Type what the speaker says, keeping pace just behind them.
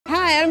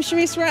Hi, I'm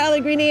Sharice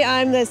Allegrini.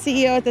 I'm the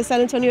CEO at the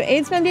San Antonio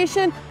AIDS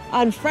Foundation.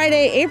 On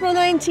Friday, April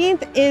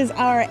 19th is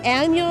our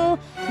annual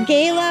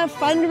gala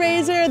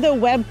fundraiser, the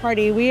WEBB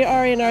Party. We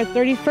are in our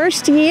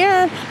 31st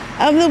year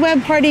of the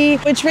WEBB Party,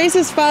 which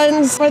raises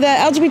funds for the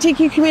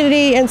LGBTQ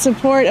community in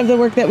support of the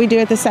work that we do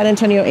at the San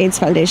Antonio AIDS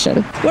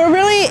Foundation. We're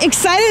really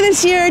excited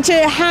this year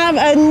to have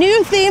a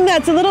new theme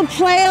that's a little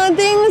play on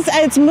things.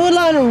 It's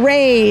Moulin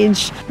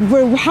Rage.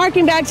 We're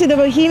harking back to the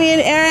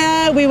Bohemian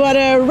era. We want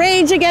to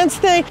rage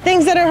against the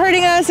things that are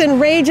hurting us and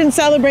rage in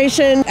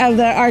celebration of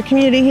our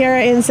community here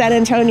in San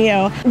Antonio.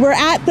 We're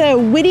at the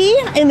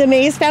WEBB in the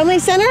Mays Family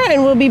Center,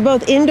 and we'll be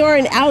both indoor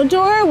and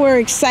outdoor. We're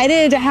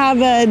excited to have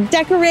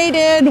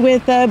decorated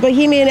with the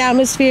Bohemian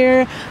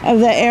atmosphere of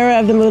the era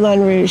of the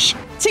Moulin Rouge.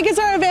 Tickets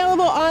are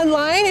available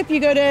online. If you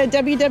go to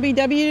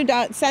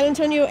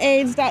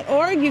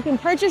www.sanantonioaids.org, you can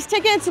purchase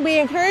tickets. We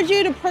encourage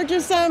you to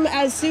purchase them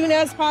as soon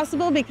as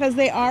possible because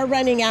they are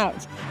running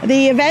out.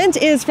 The event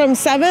is from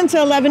 7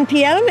 to 11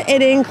 p.m.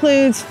 It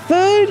includes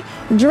food,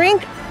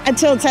 drink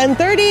until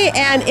 10:30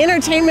 and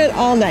entertainment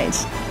all night.